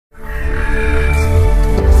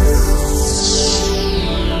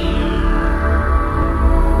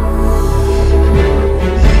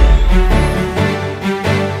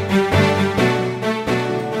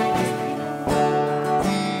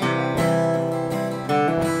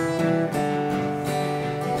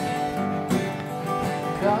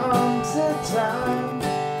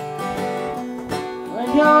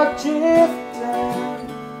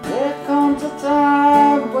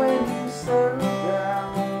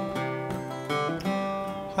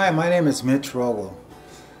Hi, my name is Mitch Rogal.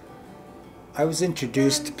 I was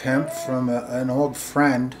introduced to Pemf from an old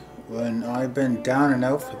friend when I've been down and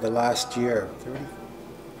out for the last year.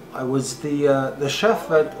 I was the chef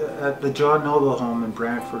at the John Noble home in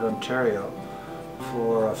Brantford, Ontario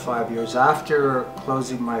for 5 years. After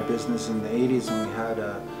closing my business in the 80s when we had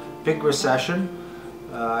a big recession,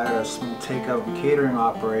 I had a small takeout and catering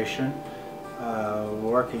operation,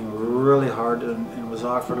 working really hard, and was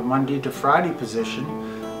offered a Monday to Friday position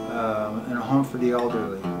in a home for the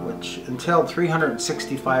elderly, which entailed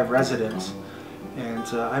 365 residents, and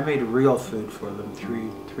I made real food for them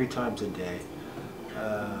three times a day.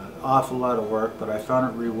 Awful lot of work, but I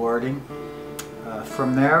found it rewarding.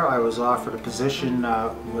 From there, I was offered a position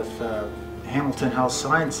with Hamilton Health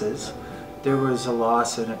Sciences. There was a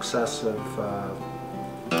loss in excess of a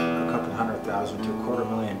couple $100,000 to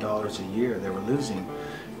 $250,000 a year they were losing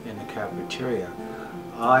in the cafeteria.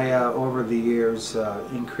 I, over the years,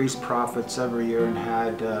 increased profits every year and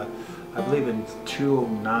had, I believe in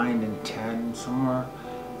 2009 and 10, somewhere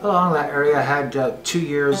along that area, I had 2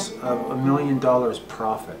 years of $1 million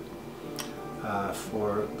profit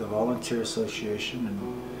for the Volunteer Association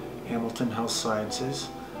and Hamilton Health Sciences,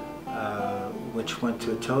 which went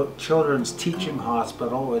to a children's teaching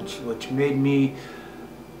hospital, which made me,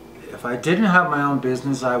 if I didn't have my own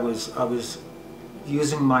business, I was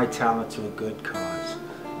using my talent to a good cause.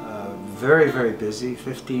 Very, very busy,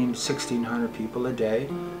 1,600 people a day,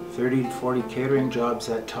 30 to 40 catering jobs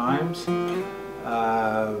at times,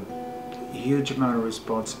 huge amount of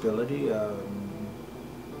responsibility,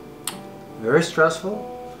 very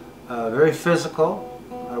stressful, very physical.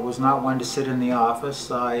 I was not one to sit in the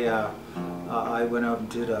office. I went out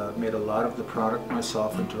and made a lot of the product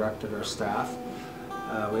myself and directed our staff.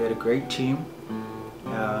 We had a great team.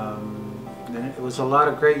 And it was a lot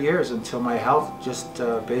of great years until my health just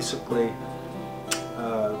basically,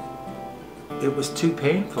 it was too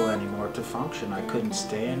painful anymore to function. I couldn't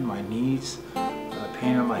stand, my knees,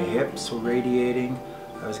 pain on my hips were radiating.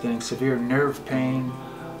 I was getting severe nerve pain.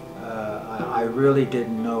 I really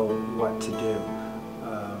didn't know what to do.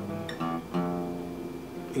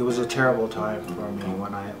 It was a terrible time for me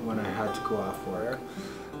when I had to go off work.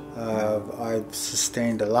 I've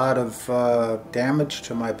sustained a lot of damage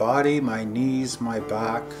to my body, my knees, my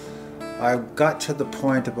back. I got to the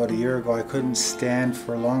point about a year ago I couldn't stand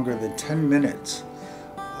for longer than 10 minutes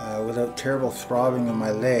without terrible throbbing in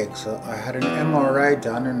my legs. I had an MRI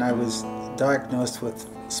done and I was diagnosed with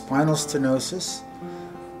spinal stenosis,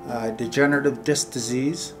 degenerative disc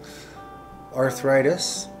disease,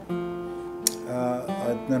 arthritis.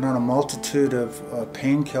 I've been on a multitude of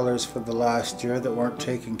painkillers for the last year that weren't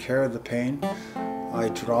taking care of the pain. I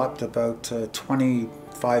dropped about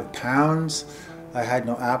 25 pounds. I had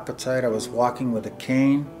no appetite. I was walking with a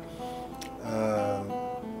cane.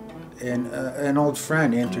 And an old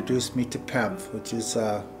friend introduced me to Pemf, which is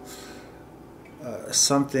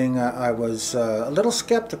something I was a little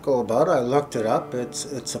skeptical about. I looked it up.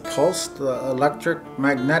 It's a pulsed electric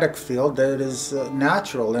magnetic field that is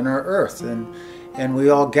natural in our earth, and we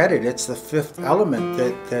all get it. It's the fifth element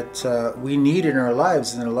that we need in our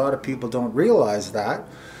lives, and a lot of people don't realize that.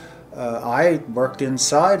 I worked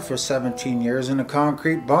inside for 17 years in a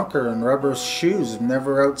concrete bunker in rubber shoes,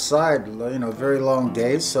 never outside, very long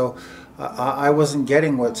days, so I wasn't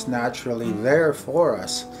getting what's naturally there for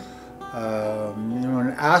us.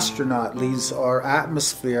 An astronaut leaves our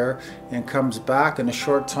atmosphere and comes back in a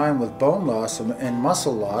short time with bone loss and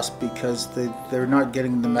muscle loss because they're not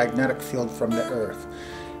getting the magnetic field from the earth.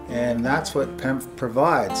 And that's what Pemf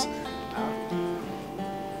provides.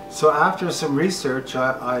 So after some research,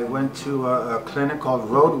 I went to a clinic called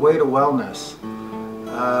Roadway to Wellness.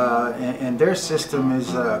 And their system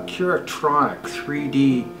is a Curatronic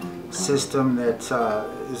 3D system that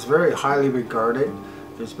is very highly regarded.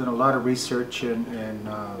 There's been a lot of research and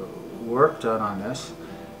work done on this,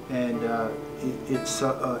 and it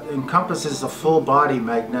encompasses a full body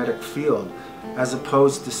magnetic field as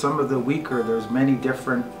opposed to some of the weaker. There's many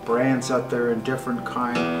different brands out there and different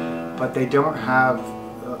kind, but they don't have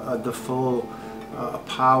the full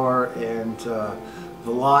power and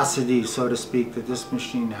velocity, so to speak, that this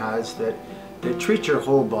machine has that treats your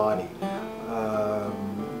whole body.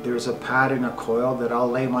 There's a pad and a coil that I'll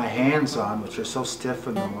lay my hands on, which are so stiff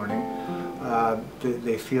in the morning.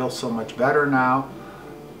 They feel so much better now.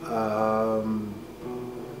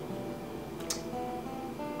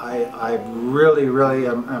 I really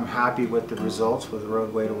am happy with the results with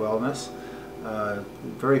Roadway to Wellness.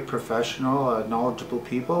 Very professional, knowledgeable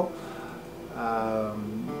people.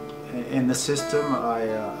 In the system,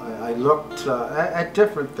 I looked at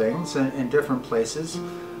different things in different places.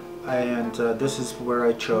 and this is where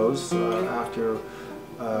I chose after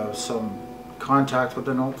some contact with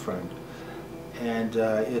an old friend. And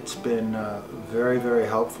it's been very, very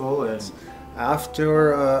helpful. And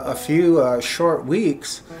after a few short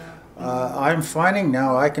weeks, I'm finding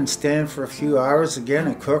now I can stand for a few hours again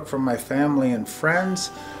and cook for my family and friends.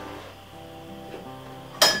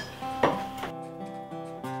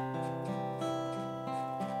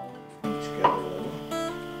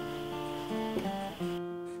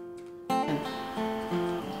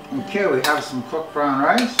 Okay, we have some cooked brown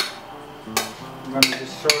rice. I'm going to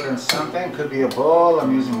just throw it in something. Could be a bowl.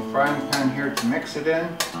 I'm using a frying pan here to mix it in.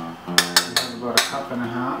 We have about a cup and a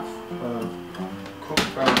half of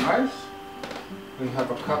cooked brown rice. We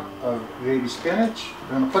have a cup of baby spinach.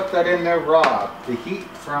 We're going to put that in there raw. The heat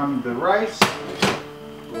from the rice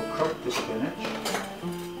will cook the spinach.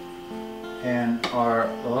 And our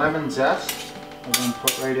lemon zest we're going to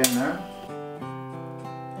put right in there.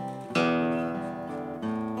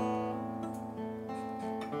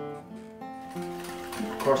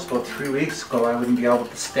 Of course, about 3 weeks ago I wouldn't be able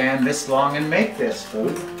to stand this long and make this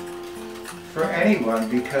food for anyone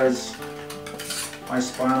because my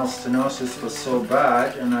spinal stenosis was so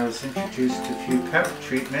bad, and I was introduced to a few Pemf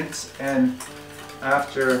treatments, and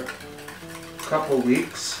after a couple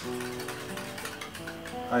weeks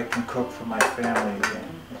I can cook for my family again,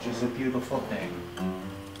 which is a beautiful thing.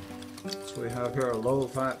 So we have here a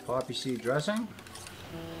low-fat poppy seed dressing.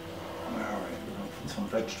 Alright, we're going to put some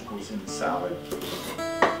vegetables in the salad.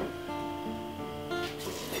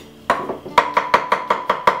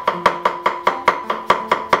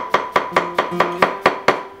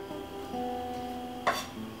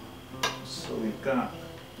 So we've got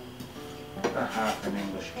a half an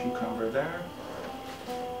English cucumber there.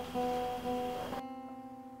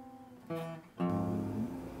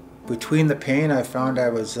 Between the pain, I found I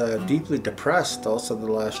was deeply depressed also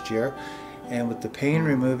the last year, and with the pain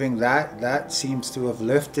removing, that seems to have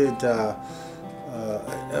lifted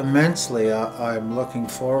immensely. I'm looking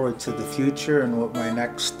forward to the future and what my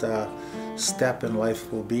next step in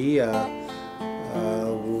life will be,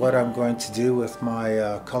 what I'm going to do with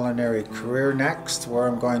my culinary career next, where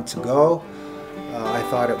I'm going to go. I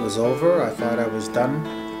thought it was over, I thought I was done,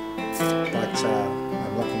 but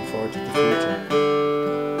I'm looking forward to the future.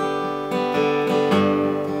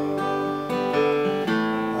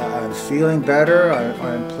 I'm feeling better.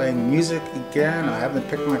 I'm playing music again. I haven't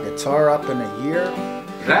picked my guitar up in a year.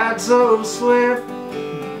 That's so swift,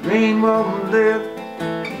 rain won't lift,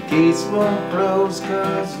 gates won't close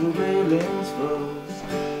cause the railing's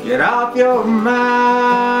froze. Get off your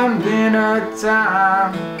mind, dinner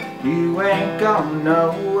time, you ain't going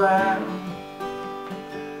nowhere.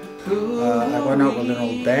 I went out with an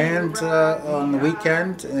old band on the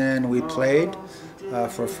weekend and we played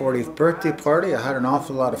for a 40th birthday party. I had an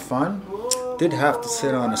awful lot of fun. Did have to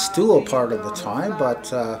sit on a stool part of the time,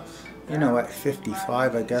 but you know, at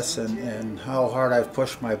 55 I guess, and how hard I've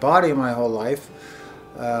pushed my body my whole life,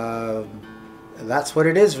 that's what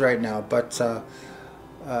it is right now. But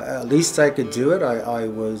at least I could do it. I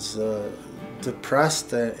was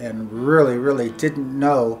depressed and really didn't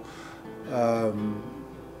know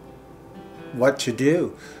what to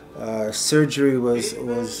do. Surgery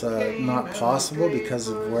was not possible because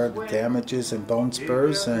of where the damage is in bone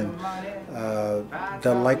spurs and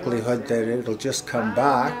the likelihood that it'll just come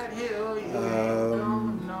back.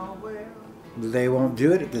 They won't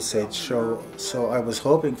do it at this age, so I was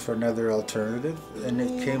hoping for another alternative, and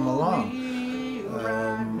it came along.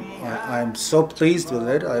 I'm so pleased with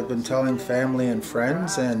it. I've been telling family and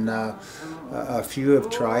friends, and a few have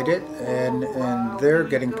tried it, and they're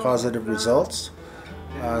getting positive results.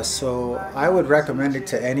 So I would recommend it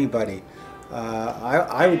to anybody.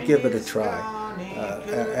 I would give it a try.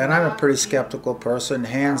 And I'm a pretty skeptical person,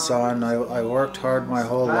 hands-on. I worked hard my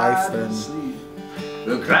whole life, and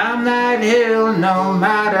we'll climb that hill no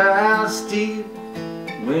matter how steep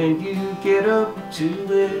when you get up to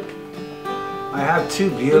it. I have 2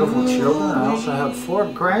 beautiful children. I also have 4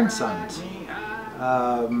 grandsons.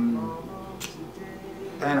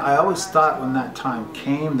 And I always thought when that time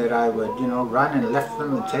came that I would, you know, run and lift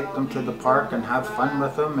them and take them to the park and have fun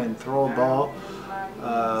with them and throw a ball.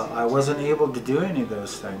 I wasn't able to do any of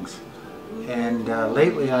those things. And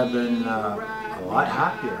lately I've been a lot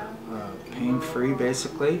happier, pain-free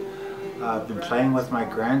basically. I've been playing with my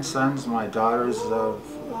grandsons. My daughters have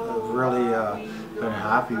really been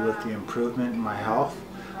happy with the improvement in my health.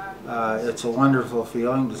 It's a wonderful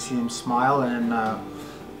feeling to see them smile, and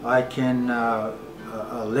I can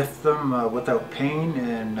lift them without pain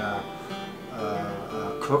and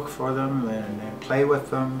cook for them and play with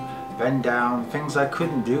them. bend down, things I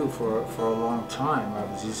couldn't do for a long time. I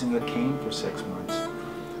was using a cane for 6 months.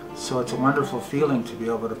 So it's a wonderful feeling to be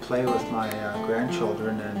able to play with my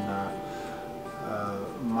grandchildren, and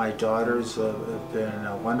my daughters have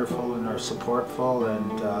been wonderful and are supportful,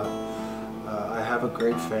 and I have a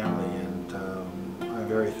great family, and I'm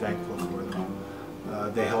very thankful for them.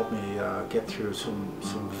 They helped me get through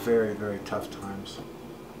some very, very tough times.